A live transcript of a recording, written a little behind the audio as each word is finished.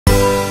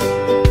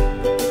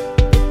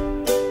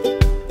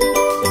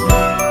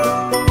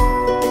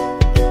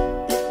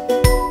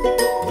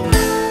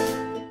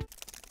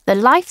The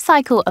life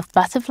cycle of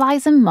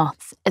butterflies and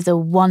moths is a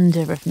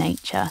wonder of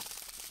nature.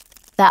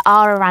 There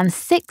are around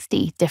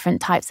 60 different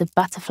types of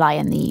butterfly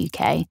in the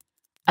UK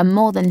and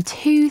more than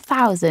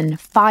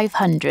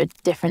 2,500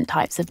 different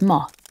types of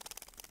moth.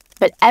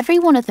 But every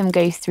one of them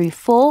goes through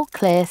 4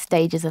 clear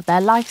stages of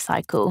their life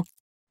cycle: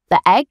 the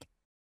egg,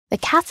 the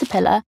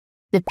caterpillar,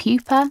 the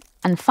pupa,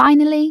 and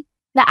finally,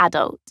 the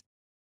adult.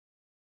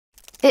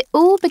 It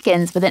all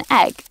begins with an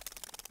egg.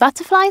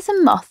 Butterflies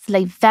and moths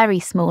lay very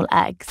small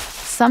eggs,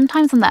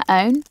 sometimes on their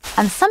own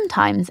and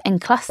sometimes in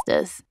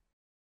clusters.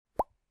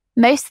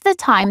 Most of the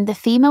time, the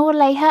female will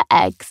lay her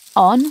eggs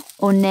on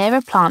or near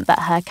a plant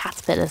that her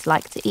caterpillars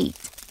like to eat,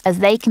 as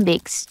they can be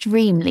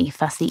extremely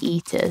fussy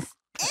eaters.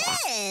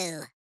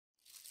 Ew.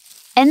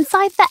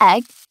 Inside the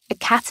egg, a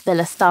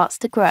caterpillar starts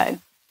to grow.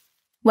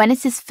 When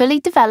it is fully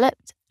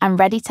developed and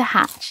ready to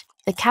hatch,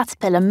 the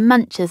caterpillar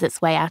munches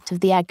its way out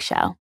of the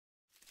eggshell.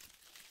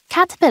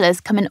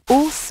 Caterpillars come in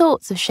all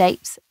sorts of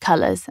shapes,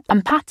 colours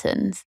and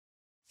patterns.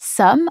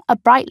 Some are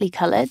brightly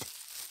coloured,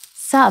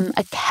 some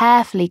are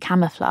carefully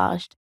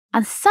camouflaged,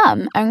 and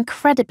some are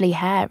incredibly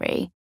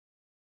hairy.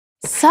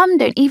 Some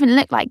don't even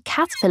look like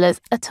caterpillars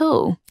at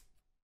all.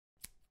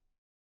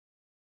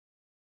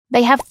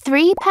 They have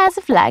 3 pairs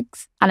of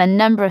legs and a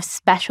number of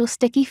special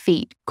sticky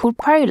feet called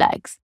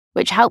prolegs,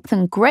 which help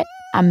them grip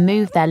and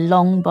move their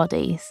long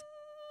bodies.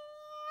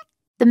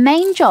 The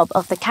main job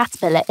of the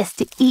caterpillar is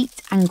to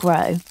eat and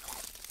grow.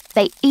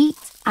 They eat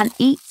and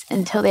eat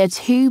until they are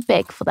too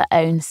big for their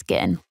own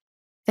skin.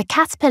 The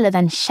caterpillar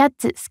then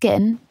sheds its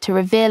skin to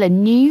reveal a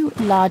new,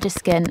 larger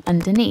skin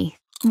underneath,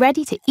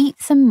 ready to eat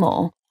some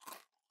more.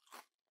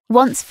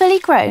 Once fully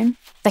grown,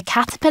 the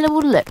caterpillar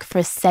will look for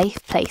a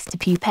safe place to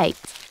pupate.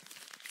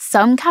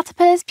 Some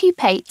caterpillars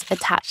pupate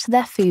attached to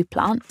their food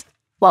plant,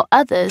 while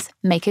others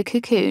make a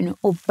cocoon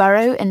or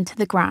burrow into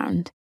the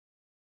ground.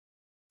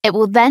 It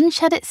will then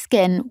shed its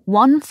skin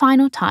one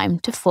final time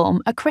to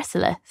form a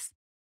chrysalis.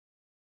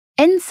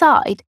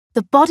 Inside,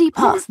 the body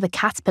parts of the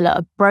caterpillar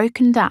are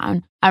broken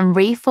down and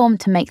reformed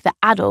to make the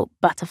adult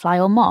butterfly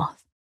or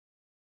moth.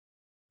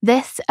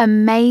 This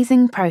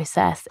amazing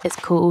process is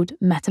called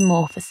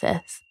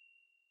metamorphosis.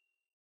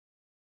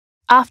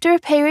 After a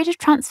period of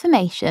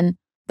transformation,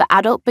 the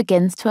adult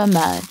begins to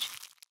emerge.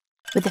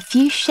 With a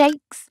few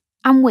shakes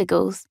and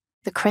wiggles,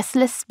 the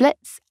chrysalis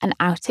splits and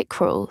out it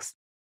crawls.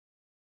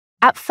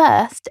 At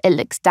first, it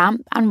looks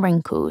damp and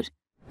wrinkled,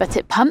 but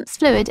it pumps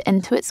fluid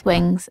into its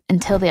wings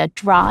until they are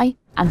dry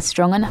and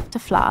strong enough to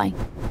fly.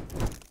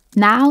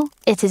 Now,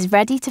 it is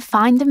ready to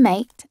find a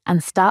mate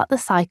and start the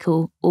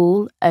cycle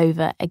all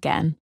over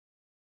again.